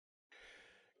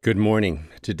Good morning.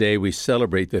 Today we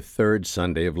celebrate the third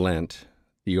Sunday of Lent,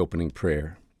 the opening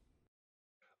prayer.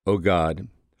 O God,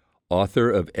 author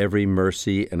of every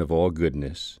mercy and of all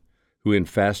goodness, who in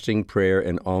fasting, prayer,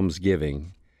 and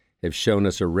alms-giving have shown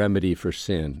us a remedy for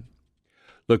sin,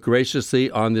 look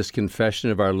graciously on this confession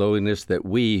of our lowliness, that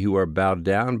we, who are bowed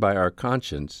down by our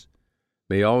conscience,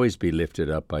 may always be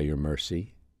lifted up by your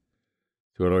mercy.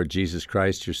 Through our Lord Jesus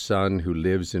Christ, your Son, who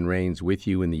lives and reigns with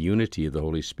you in the unity of the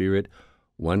Holy Spirit,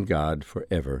 one God,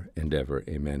 forever and ever.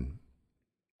 Amen.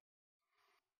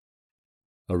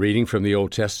 A reading from the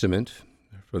Old Testament,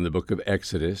 from the book of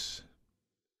Exodus,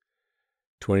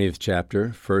 20th chapter,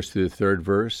 1st through the 3rd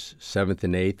verse, 7th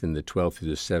and 8th, and the 12th through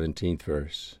the 17th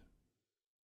verse.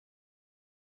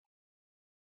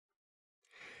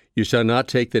 You shall not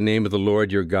take the name of the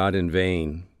Lord your God in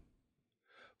vain,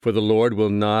 for the Lord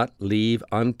will not leave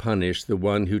unpunished the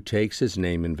one who takes his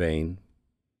name in vain.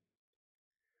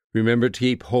 Remember to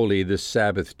keep holy the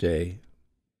Sabbath day.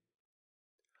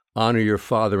 Honor your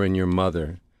father and your mother,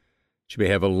 that you may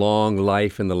have a long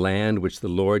life in the land which the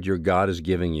Lord your God is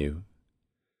giving you.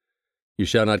 You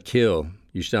shall not kill,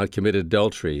 you shall not commit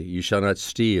adultery, you shall not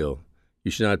steal,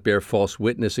 you shall not bear false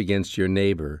witness against your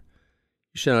neighbor,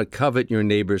 you shall not covet your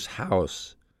neighbor's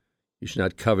house, you shall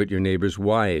not covet your neighbor's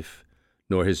wife,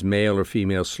 nor his male or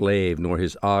female slave, nor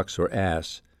his ox or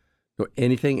ass, nor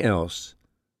anything else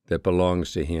that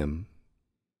belongs to him.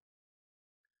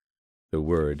 The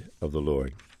word of the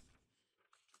Lord.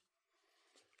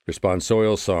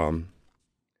 Responsorial Psalm.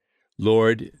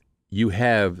 Lord, you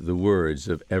have the words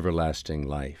of everlasting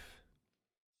life.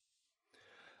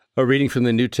 A reading from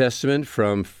the New Testament,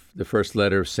 from the first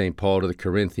letter of St. Paul to the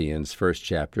Corinthians, 1st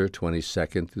chapter,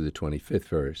 22nd through the 25th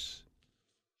verse.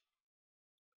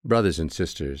 Brothers and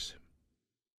sisters,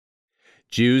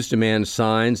 Jews demand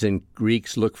signs and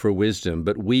Greeks look for wisdom,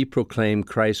 but we proclaim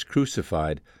Christ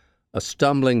crucified, a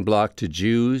stumbling block to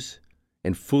Jews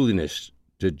and foolishness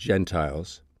to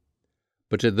Gentiles.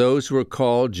 But to those who are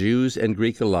called, Jews and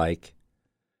Greek alike,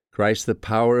 Christ the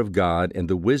power of God and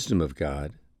the wisdom of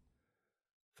God.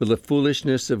 For the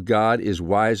foolishness of God is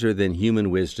wiser than human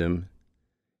wisdom,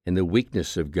 and the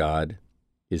weakness of God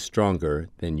is stronger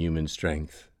than human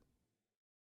strength.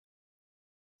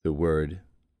 The word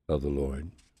of the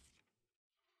Lord.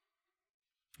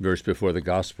 Verse before the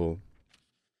Gospel.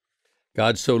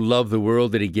 God so loved the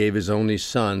world that he gave his only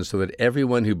Son, so that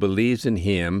everyone who believes in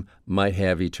him might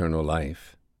have eternal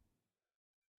life.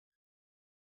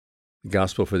 The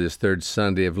Gospel for this third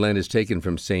Sunday of Lent is taken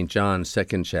from St. John,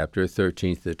 2nd chapter,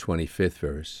 13th to 25th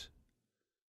verse.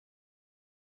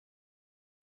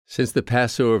 Since the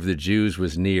Passover of the Jews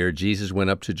was near, Jesus went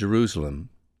up to Jerusalem.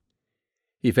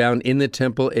 He found in the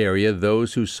temple area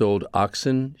those who sold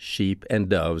oxen, sheep, and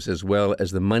doves, as well as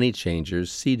the money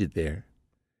changers seated there.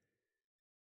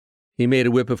 He made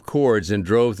a whip of cords and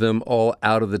drove them all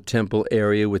out of the temple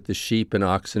area with the sheep and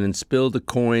oxen, and spilled the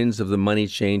coins of the money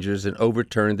changers and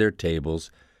overturned their tables.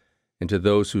 And to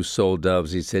those who sold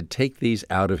doves he said, "Take these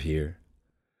out of here.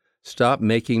 Stop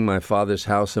making my Father's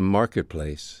house a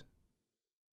marketplace."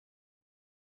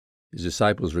 His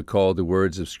disciples recalled the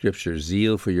words of Scripture,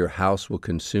 "Zeal for your house will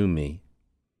consume me."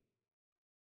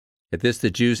 At this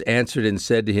the Jews answered and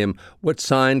said to him, "What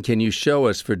sign can you show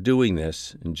us for doing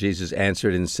this?" And Jesus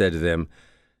answered and said to them,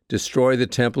 "Destroy the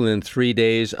temple, and in 3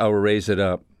 days I will raise it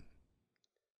up."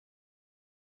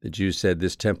 The Jews said,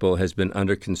 "This temple has been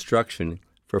under construction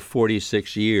for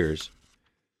 46 years,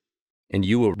 and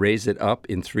you will raise it up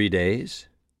in 3 days?"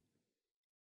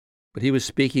 But he was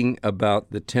speaking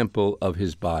about the temple of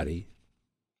his body.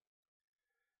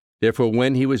 Therefore,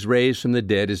 when he was raised from the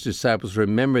dead, his disciples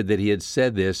remembered that he had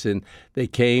said this, and they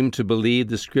came to believe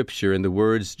the Scripture and the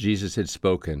words Jesus had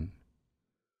spoken.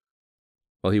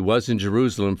 While he was in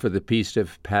Jerusalem for the feast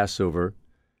of Passover,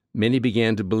 many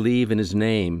began to believe in his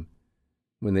name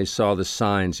when they saw the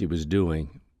signs he was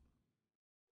doing.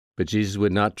 But Jesus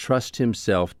would not trust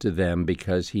himself to them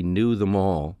because he knew them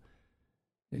all.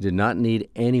 He did not need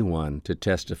anyone to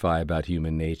testify about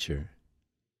human nature.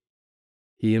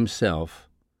 He himself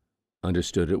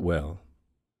understood it well.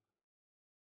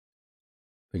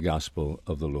 The Gospel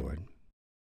of the Lord.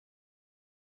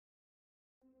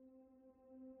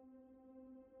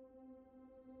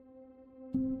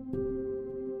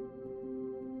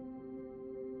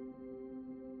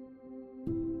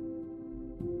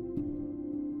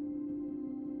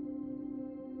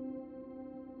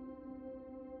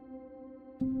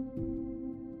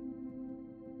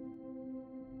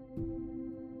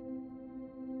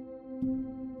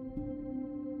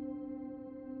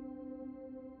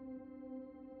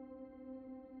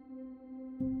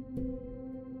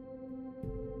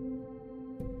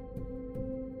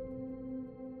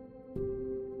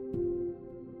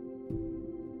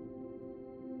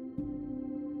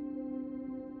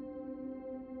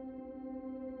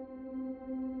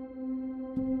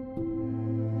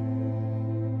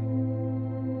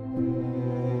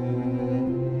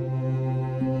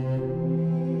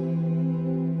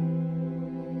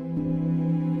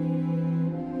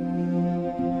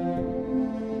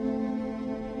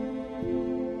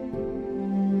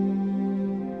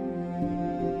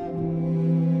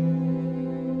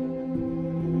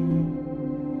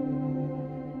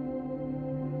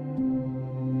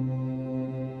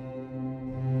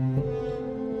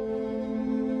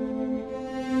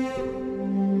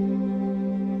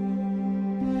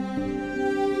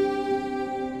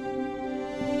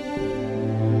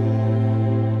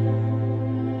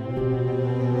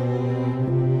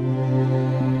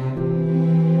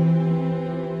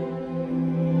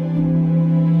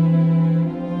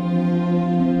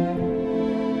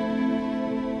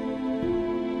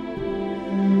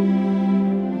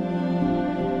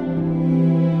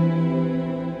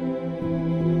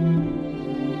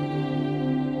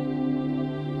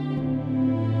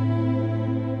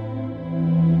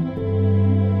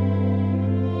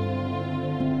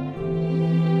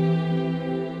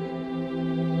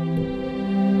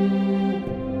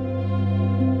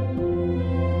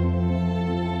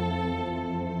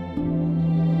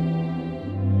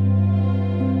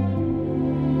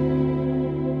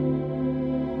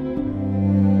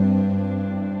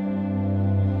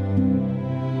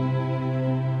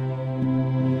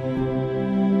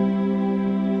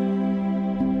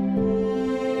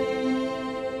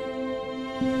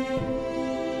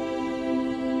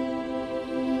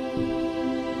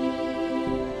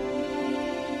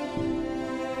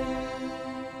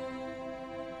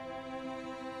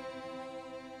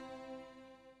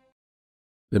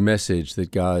 The message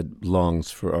that God longs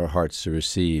for our hearts to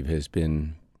receive has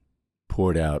been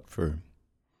poured out for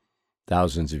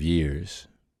thousands of years.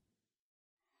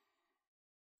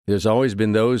 There's always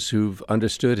been those who've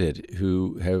understood it,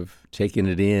 who have taken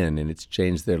it in, and it's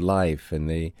changed their life, and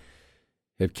they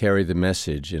have carried the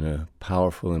message in a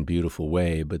powerful and beautiful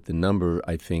way, but the number,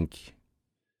 I think,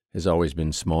 has always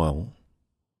been small.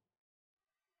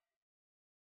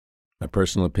 My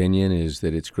personal opinion is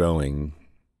that it's growing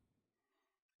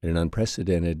at an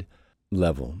unprecedented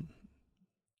level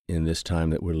in this time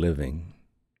that we're living.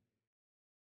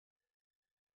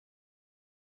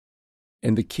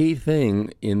 And the key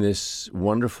thing in this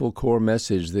wonderful core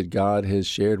message that God has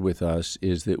shared with us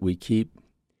is that we keep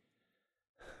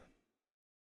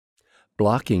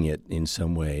blocking it in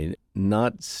some way,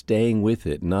 not staying with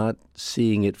it, not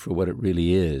seeing it for what it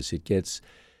really is. It gets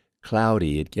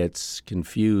cloudy, it gets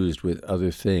confused with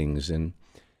other things, and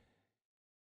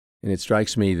it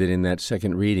strikes me that in that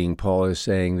second reading, Paul is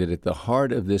saying that at the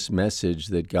heart of this message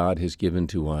that God has given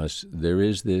to us, there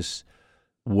is this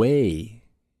way,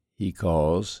 he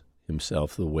calls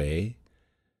himself the way,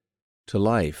 to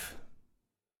life.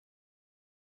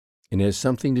 And it has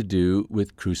something to do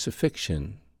with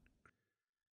crucifixion.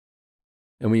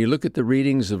 And when you look at the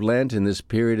readings of Lent in this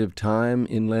period of time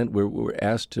in Lent, we're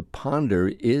asked to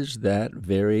ponder, is that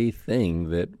very thing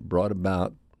that brought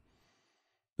about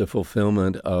the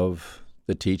fulfillment of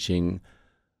the teaching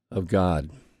of God?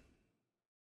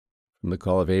 From the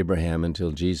call of Abraham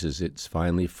until Jesus, it's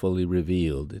finally fully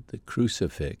revealed that the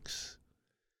crucifix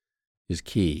is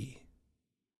key.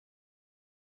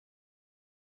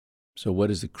 So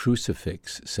what is the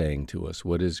crucifix saying to us?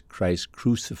 What is Christ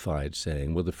crucified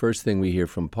saying? Well, the first thing we hear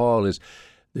from Paul is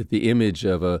that the image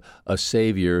of a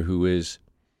Savior who is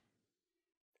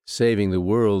saving the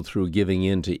world through giving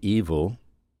in to evil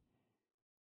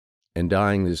and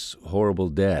dying this horrible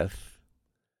death,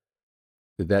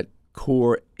 that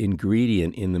core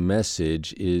ingredient in the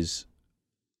message is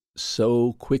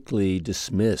so quickly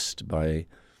dismissed by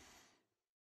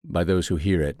those who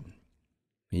hear it.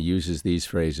 He uses these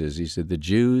phrases. He said, the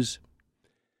Jews,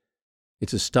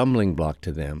 it's a stumbling block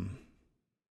to them.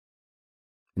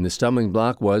 And the stumbling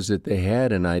block was that they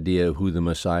had an idea of who the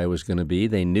Messiah was going to be.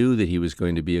 They knew that he was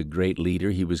going to be a great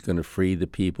leader. He was going to free the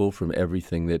people from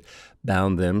everything that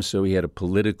bound them. So he had a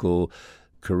political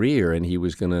career, and he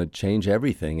was going to change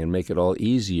everything and make it all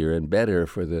easier and better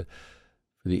for the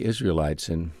Israelites.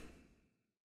 And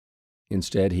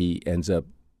instead, he ends up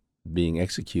being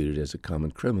executed as a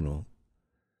common criminal.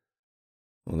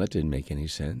 Well, that didn't make any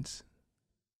sense.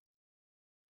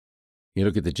 You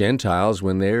look at the Gentiles,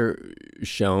 when they're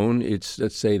shown,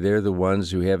 let's say they're the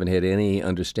ones who haven't had any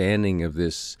understanding of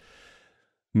this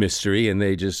mystery, and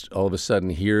they just all of a sudden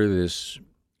hear this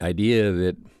idea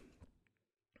that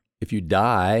if you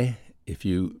die, if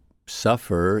you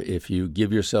suffer, if you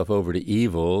give yourself over to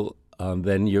evil,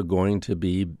 then you're going to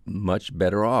be much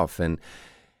better off. And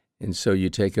so you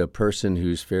take a person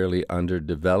who's fairly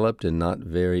underdeveloped and not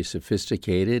very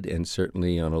sophisticated and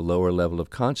certainly on a lower level of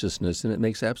consciousness, and it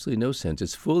makes absolutely no sense.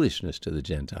 It's foolishness to the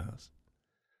Gentiles.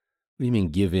 What do you mean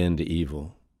give in to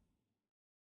evil?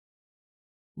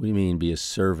 What do you mean be a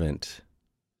servant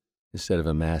instead of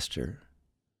a master?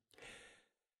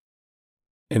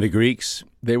 And the Greeks,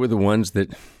 they were the ones that,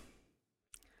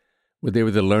 they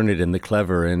were the learned and the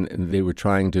clever, and they were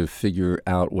trying to figure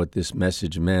out what this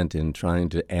message meant and trying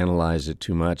to analyze it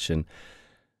too much. And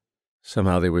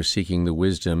somehow they were seeking the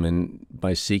wisdom, and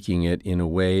by seeking it in a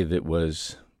way that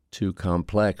was too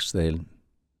complex, they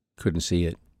couldn't see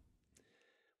it.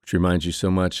 Which reminds you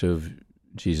so much of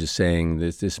Jesus saying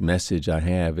that this message I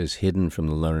have is hidden from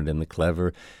the learned and the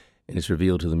clever, and it's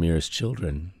revealed to the merest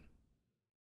children.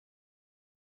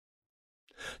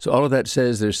 So all of that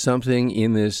says there's something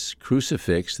in this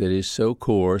crucifix that is so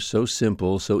core, so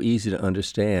simple, so easy to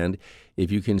understand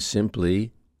if you can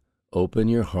simply open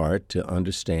your heart to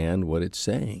understand what it's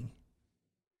saying.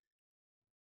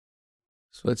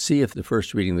 So let's see if the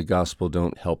first reading of the gospel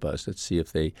don't help us. Let's see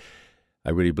if I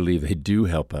really believe they do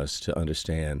help us to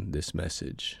understand this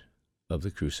message of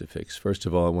the crucifix. First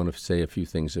of all, I want to say a few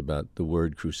things about the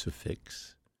word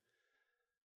crucifix.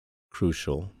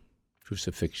 Crucial,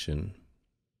 crucifixion.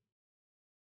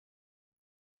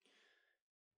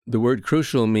 The word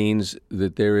crucial means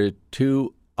that there are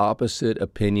two opposite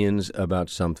opinions about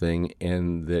something,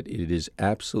 and that it is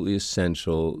absolutely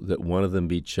essential that one of them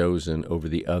be chosen over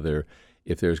the other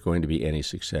if there's going to be any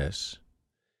success.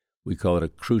 We call it a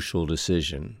crucial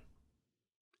decision.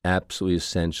 Absolutely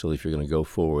essential if you're going to go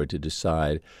forward to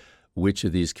decide which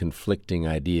of these conflicting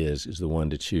ideas is the one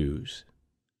to choose.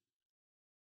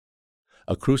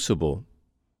 A crucible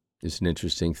is an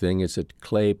interesting thing. It's a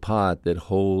clay pot that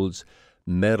holds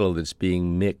metal that's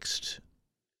being mixed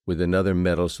with another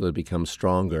metal so that it becomes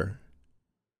stronger.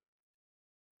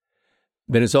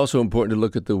 Then it's also important to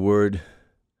look at the word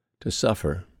to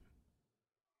suffer.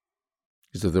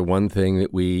 Because the one thing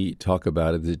that we talk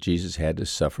about is that Jesus had to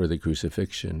suffer the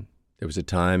crucifixion. There was a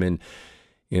time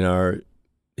in our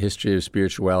history of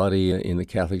spirituality in the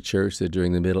Catholic Church that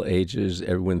during the Middle Ages,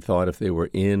 everyone thought if they were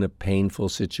in a painful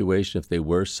situation, if they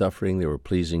were suffering, they were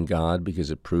pleasing God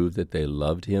because it proved that they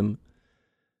loved Him.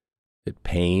 That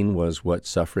pain was what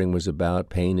suffering was about.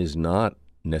 Pain is not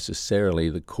necessarily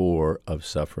the core of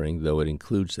suffering, though it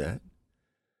includes that.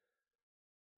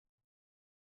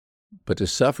 But to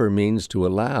suffer means to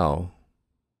allow,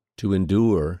 to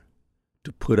endure,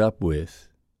 to put up with,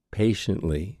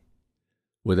 patiently,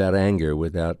 without anger,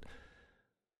 without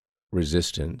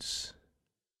resistance.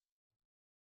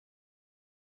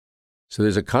 So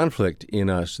there's a conflict in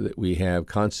us that we have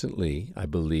constantly, I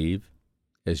believe,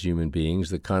 as human beings,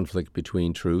 the conflict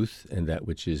between truth and that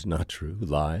which is not true,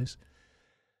 lies,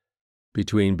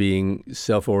 between being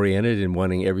self-oriented and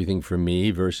wanting everything for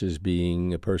me versus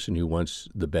being a person who wants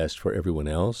the best for everyone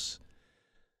else.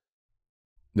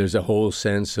 There's a whole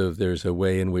sense of there's a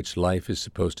way in which life is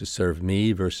supposed to serve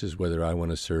me versus whether I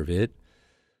want to serve it.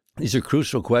 These are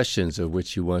crucial questions of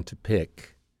which you want to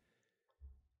pick.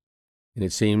 And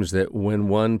it seems that when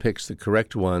one picks the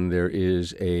correct one, there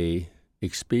is a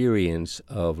experience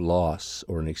of loss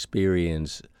or an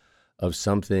experience of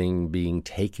something being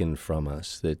taken from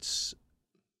us that's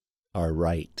our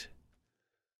right.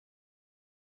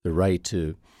 The right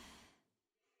to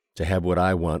have what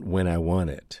I want when I want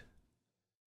it.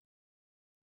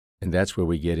 And that's where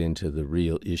we get into the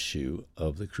real issue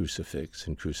of the crucifix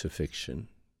and crucifixion.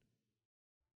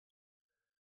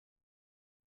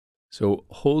 So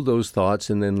hold those thoughts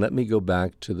and then let me go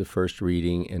back to the first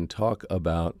reading and talk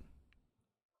about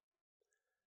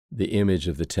the image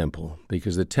of the temple.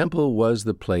 Because the temple was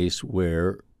the place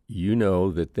where you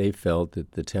know that they felt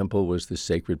that the temple was the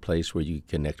sacred place where you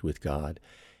connect with God.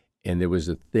 And there was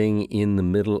a thing in the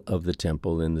middle of the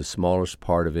temple, in the smallest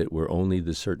part of it, where only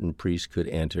the certain priest could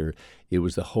enter. It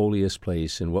was the holiest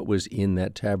place, and what was in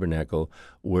that tabernacle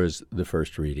was the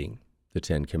first reading, the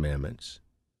 10 Commandments.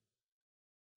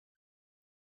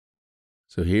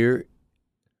 So here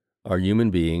are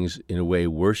human beings, in a way,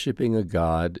 worshiping a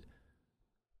God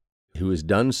who has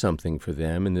done something for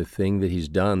them, and the thing that He's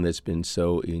done that's been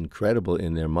so incredible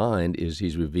in their mind is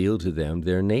He's revealed to them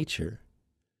their nature.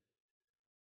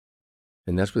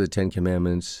 And that's what the 10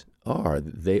 Commandments are.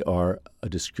 They are a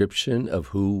description of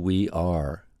who we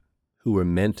are, who we're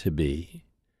meant to be.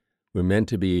 We're meant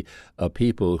to be a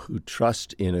people who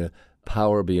trust in a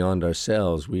power beyond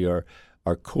ourselves.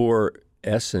 Our core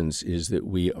essence is that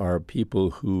we are people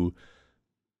who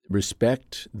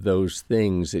respect those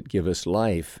things that give us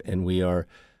life. And when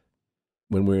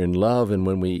we're in love and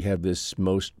when we have this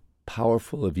most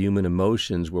powerful of human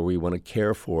emotions where we want to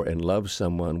care for and love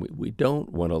someone, we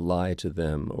don't want to lie to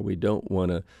them, or we don't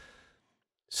want to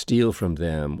steal from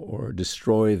them or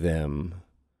destroy them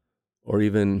or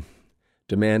even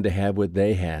demand to have what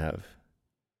they have.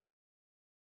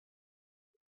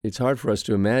 It's hard for us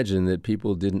to imagine that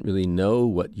people didn't really know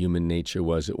what human nature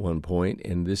was at one point,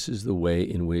 and this is the way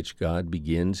in which God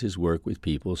begins His work with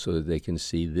people so that they can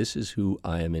see, this is who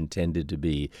I am intended to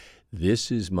be.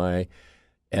 This is my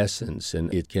essence,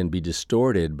 and it can be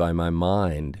distorted by my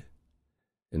mind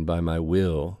and by my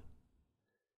will,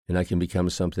 and I can become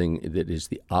something that is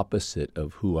the opposite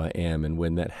of who I am. And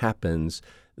when that happens,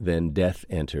 then death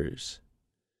enters,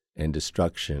 and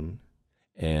destruction,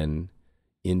 and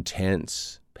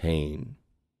intense pain,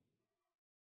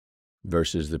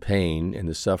 versus the pain and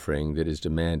the suffering that is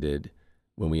demanded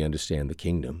when we understand the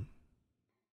kingdom.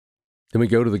 Then we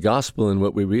go to the gospel, and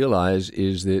what we realize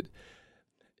is that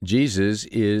Jesus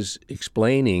is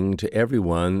explaining to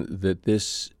everyone that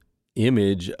this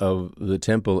image of the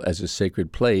temple as a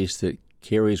sacred place that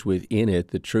carries within it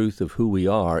the truth of who we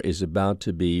are is about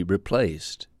to be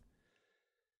replaced.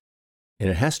 And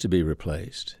it has to be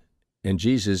replaced. And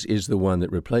Jesus is the one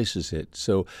that replaces it.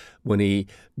 So when He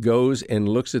goes and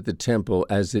looks at the temple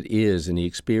as it is and He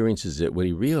experiences it, what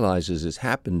He realizes has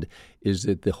happened is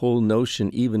that the whole notion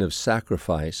even of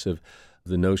sacrifice, of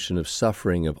the notion of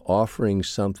suffering, of offering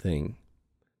something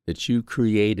that you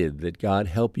created, that God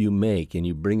helped you make, and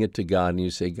you bring it to God and you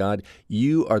say, God,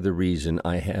 you are the reason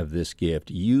I have this gift.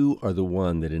 You are the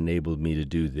one that enabled me to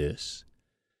do this.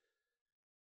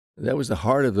 That was the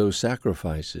heart of those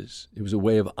sacrifices. It was a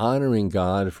way of honoring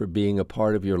God for being a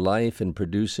part of your life and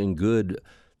producing good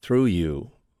through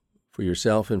you, for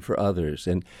yourself and for others.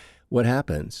 And what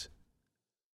happens?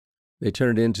 They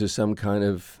turn it into some kind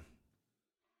of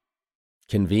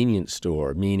convenience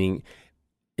store, meaning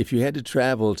if you had to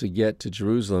travel to get to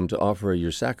Jerusalem to offer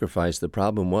your sacrifice, the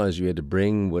problem was you had to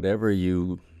bring whatever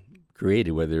you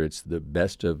created, whether it's the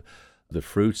best of the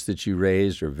fruits that you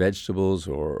raised or vegetables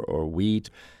or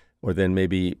wheat, or then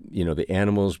maybe, the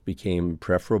animals became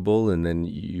preferable, and then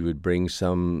you would bring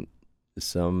some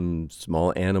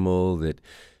small animal that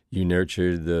you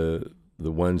nurtured, the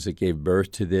ones that gave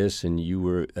birth to this, and you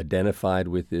were identified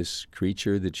with this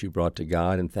creature that you brought to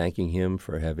God and thanking Him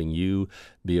for having you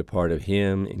be a part of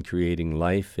Him and creating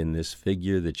life in this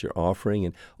figure that you're offering.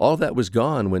 And all that was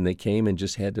gone when they came and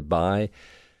just had to buy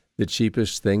the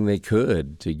cheapest thing they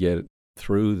could to get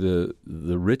through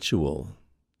the ritual.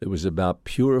 It was about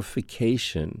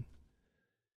purification.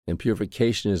 And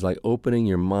purification is like opening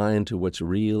your mind to what's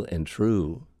real and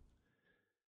true.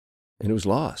 And it was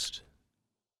lost.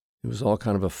 It was all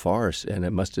kind of a farce, and it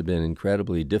must have been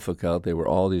incredibly difficult. There were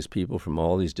all these people from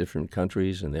all these different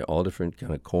countries, and they're all different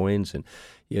kind of coins, and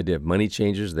you had to have money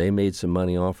changers. They made some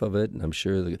money off of it, and I'm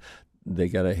sure they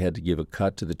had to give a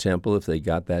cut to the temple if they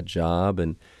got that job.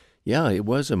 And yeah, it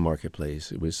was a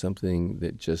marketplace. It was something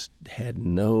that just had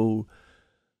no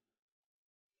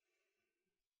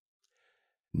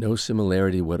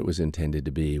similarity to what it was intended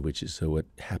to be, which is so what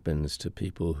happens to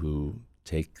people who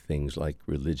take things like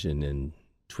religion and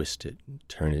twist it, and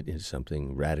turn it into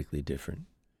something radically different.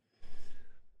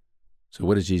 So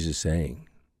what is Jesus saying?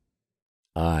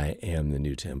 I am the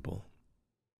new temple.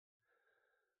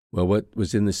 Well, what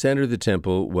was in the center of the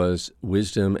temple was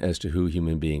wisdom as to who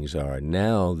human beings are.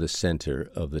 Now the center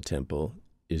of the temple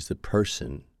is the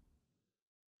person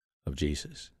of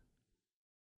Jesus.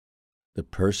 The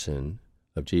person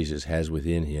of Jesus has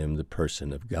within him the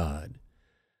person of God.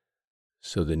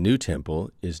 So the new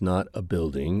temple is not a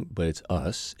building, but it's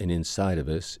us, and inside of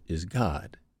us is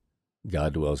God.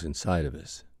 God dwells inside of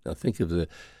us. Now think of the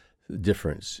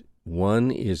difference. One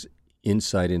is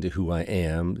insight into who I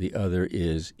am. The other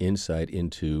is insight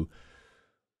into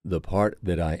the part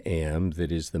that I am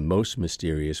that is the most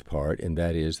mysterious part, and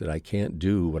that is that I can't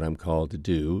do what I'm called to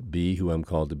do, be who I'm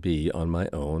called to be on my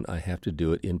own. I have to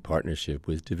do it in partnership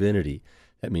with divinity.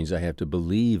 That means I have to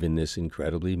believe in this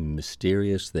incredibly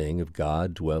mysterious thing of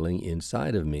God dwelling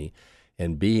inside of me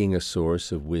and being a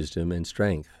source of wisdom and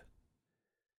strength.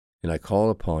 And I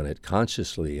call upon it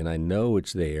consciously, and I know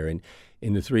it's there. And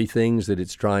in the three things that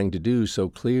it's trying to do so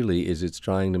clearly is it's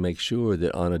trying to make sure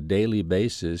that on a daily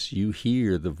basis you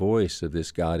hear the voice of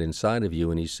this God inside of you,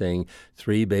 and he's saying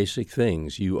three basic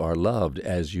things. You are loved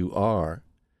as you are.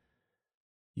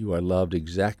 You are loved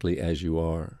exactly as you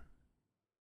are.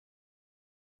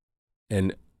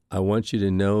 And I want you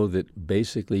to know that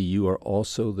basically you are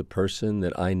also the person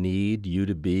that I need you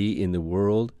to be in the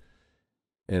world.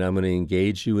 And I'm going to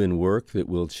engage you in work that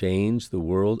will change the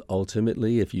world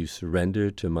ultimately if you surrender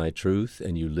to my truth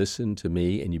and you listen to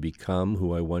me and you become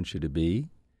who I want you to be.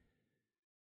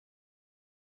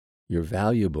 You're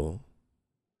valuable.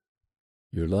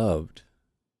 You're loved.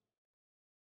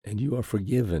 And you are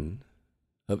forgiven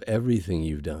of everything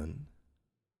you've done.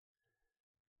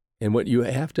 And what you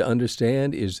have to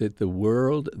understand is that the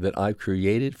world that I've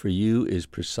created for you is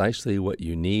precisely what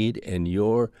you need, and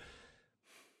your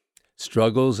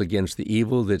struggles against the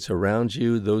evil that's around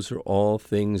you, those are all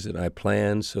things that I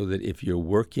plan so that if you're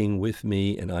working with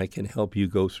me and I can help you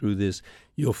go through this,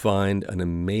 you'll find an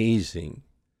amazing,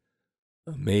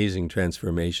 amazing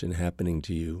transformation happening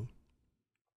to you.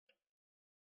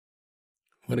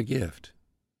 What a gift.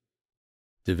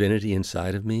 Divinity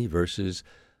inside of me versus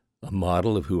a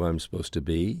model of who I'm supposed to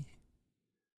be.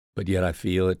 But yet I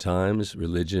feel at times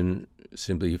religion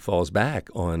simply falls back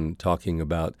on talking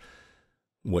about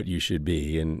what you should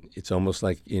be. And it's almost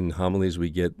like in homilies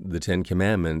we get the Ten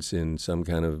Commandments in some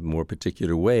kind of more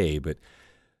particular way. But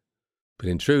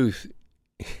in truth,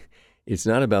 it's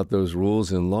not about those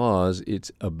rules and laws.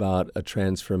 It's about a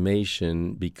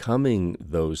transformation, becoming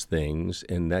those things.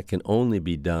 And that can only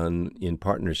be done in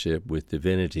partnership with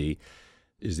divinity,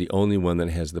 is the only one that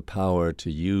has the power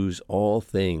to use all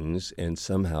things and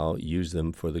somehow use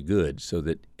them for the good, so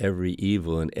that every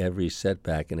evil and every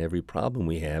setback and every problem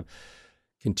we have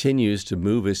continues to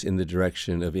move us in the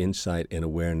direction of insight and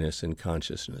awareness and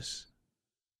consciousness.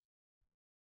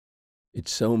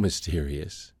 It's so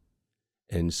mysterious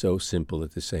and so simple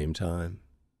at the same time.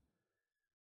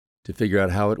 To figure out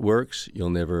how it works,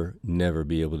 you'll never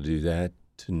be able to do that.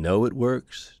 To know it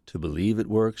works, to believe it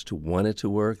works, to want it to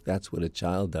work, that's what a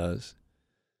child does.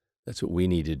 That's what we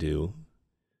need to do.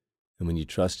 And when you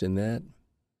trust in that,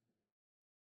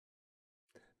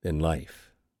 then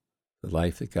life, the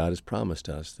life that God has promised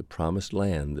us, the promised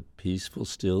land, the peaceful,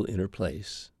 still inner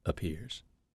place, appears.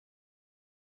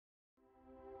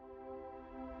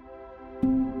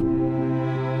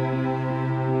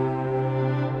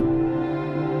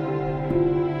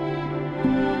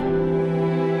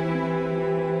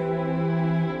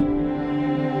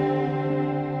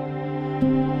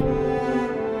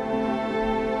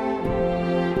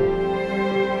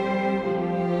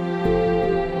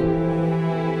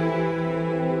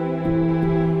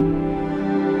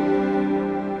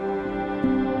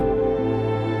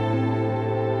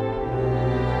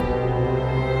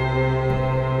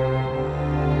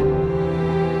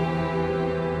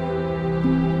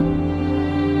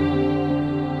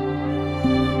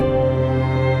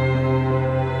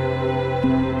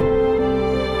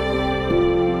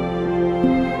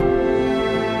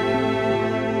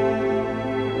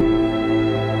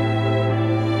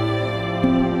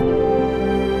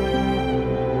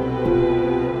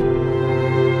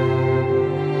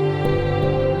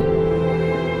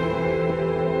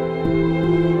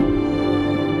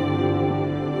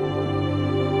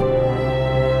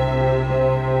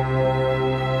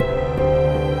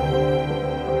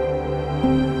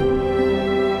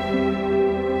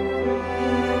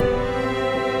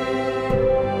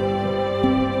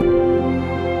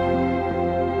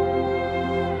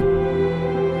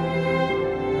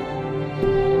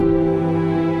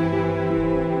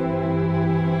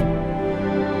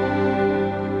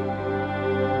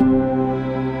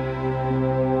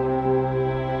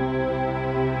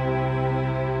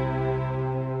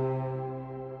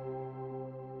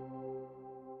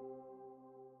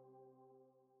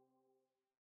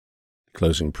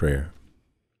 Closing prayer.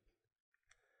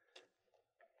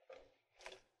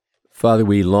 Father,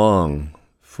 we long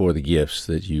for the gifts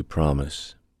that you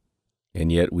promise,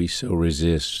 and yet we so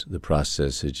resist the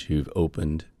process that you've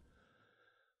opened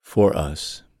for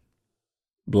us.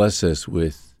 Bless us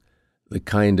with the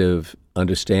kind of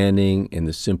understanding and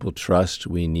the simple trust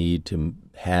we need to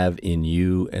have in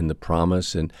you and the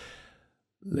promise, and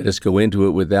let us go into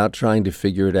it without trying to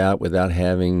figure it out, without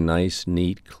having nice,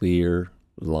 neat, clear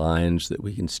lines that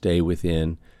we can stay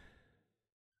within,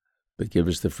 but give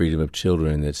us the freedom of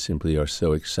children that simply are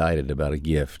so excited about a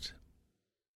gift.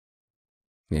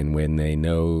 And when they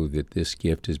know that this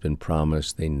gift has been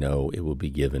promised, they know it will be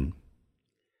given.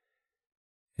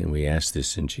 And we ask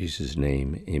this in Jesus'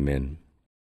 name, amen.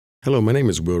 Hello, my name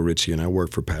is Will Ritchie, and I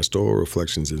work for Pastoral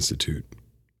Reflections Institute.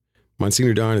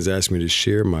 Monsignor Don has asked me to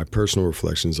share my personal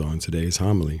reflections on today's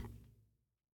homily.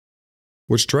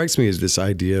 What strikes me is this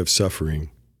idea of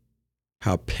suffering,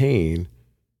 how pain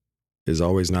is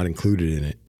always not included in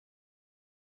it.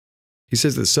 He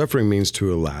says that suffering means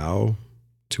to allow,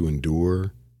 to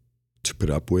endure, to put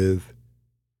up with,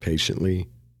 patiently,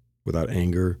 without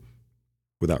anger,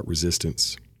 without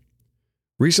resistance.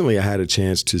 Recently, I had a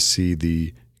chance to see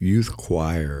the youth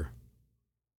choir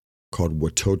called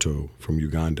Watoto from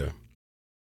Uganda.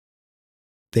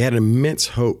 They had immense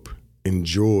hope and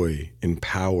joy and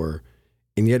power,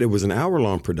 and yet it was an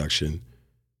hour-long production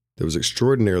that was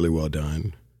extraordinarily well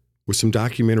done, with some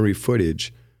documentary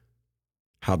footage,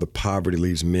 how the poverty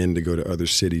leaves men to go to other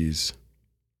cities,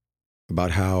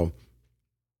 about how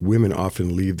women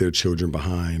often leave their children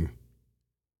behind,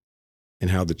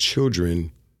 and how the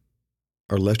children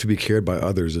are left to be cared by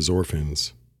others as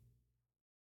orphans.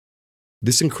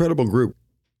 This incredible group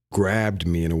grabbed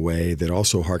me in a way that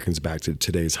also harkens back to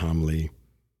today's homily,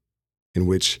 in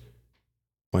which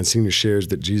Monsignor shares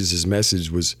that Jesus' message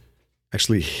was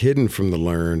actually hidden from the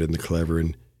learned and the clever,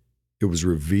 and it was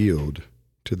revealed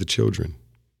to the children.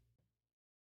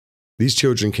 These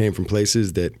children came from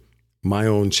places that my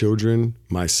own children,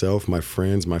 myself, my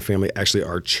friends, my family, actually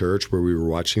our church where we were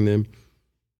watching them,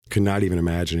 could not even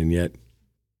imagine, and yet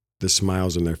the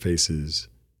smiles on their faces,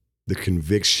 the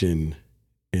conviction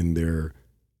in their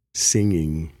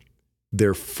singing,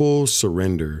 their full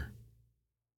surrender,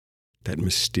 that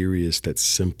mysterious, that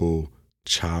simple,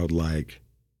 childlike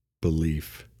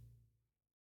belief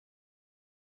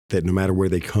that no matter where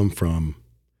they come from,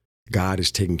 God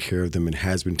is taking care of them and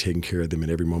has been taking care of them in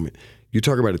every moment. You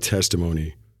talk about a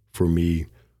testimony for me,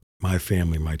 my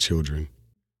family, my children,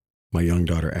 my young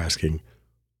daughter asking,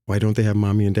 why don't they have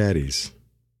mommy and daddies?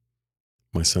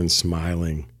 My son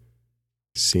smiling,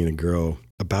 seeing a girl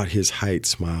about his height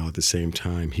smile at the same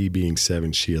time, he being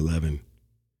 7, she 11.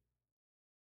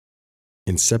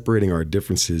 And separating our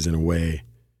differences in a way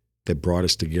that brought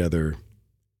us together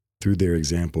through their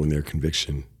example and their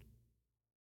conviction,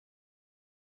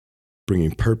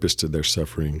 bringing purpose to their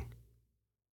suffering,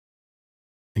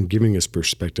 and giving us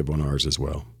perspective on ours as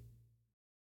well.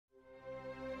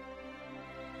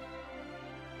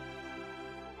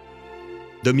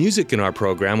 The music in our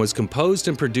program was composed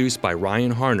and produced by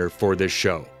Ryan Harner for this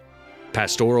show.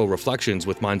 Pastoral Reflections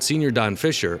with Monsignor Don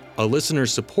Fisher, a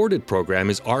listener-supported program,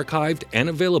 is archived and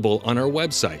available on our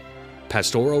website,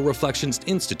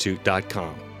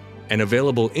 pastoralreflectionsinstitute.com, and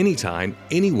available anytime,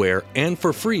 anywhere, and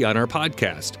for free on our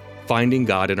podcast, Finding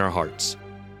God in Our Hearts.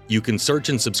 You can search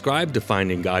and subscribe to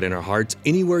Finding God in Our Hearts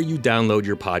anywhere you download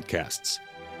your podcasts.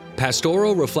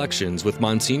 Pastoral Reflections with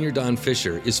Monsignor Don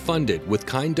Fisher is funded with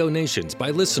kind donations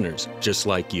by listeners just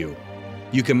like you.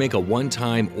 You can make a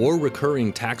one-time or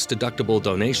recurring tax-deductible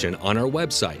donation on our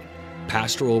website,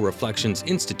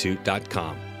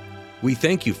 pastoralreflectionsinstitute.com. We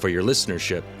thank you for your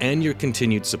listenership and your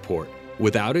continued support.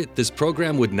 Without it, this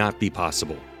program would not be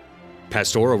possible.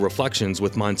 Pastoral Reflections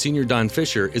with Monsignor Don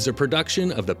Fisher is a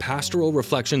production of the Pastoral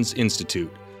Reflections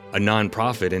Institute, a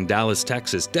nonprofit in Dallas,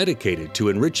 Texas dedicated to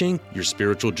enriching your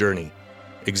spiritual journey.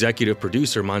 Executive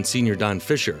producer Monsignor Don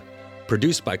Fisher.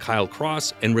 Produced by Kyle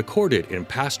Cross and recorded in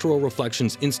Pastoral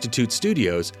Reflections Institute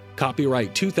Studios,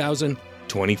 copyright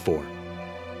 2024.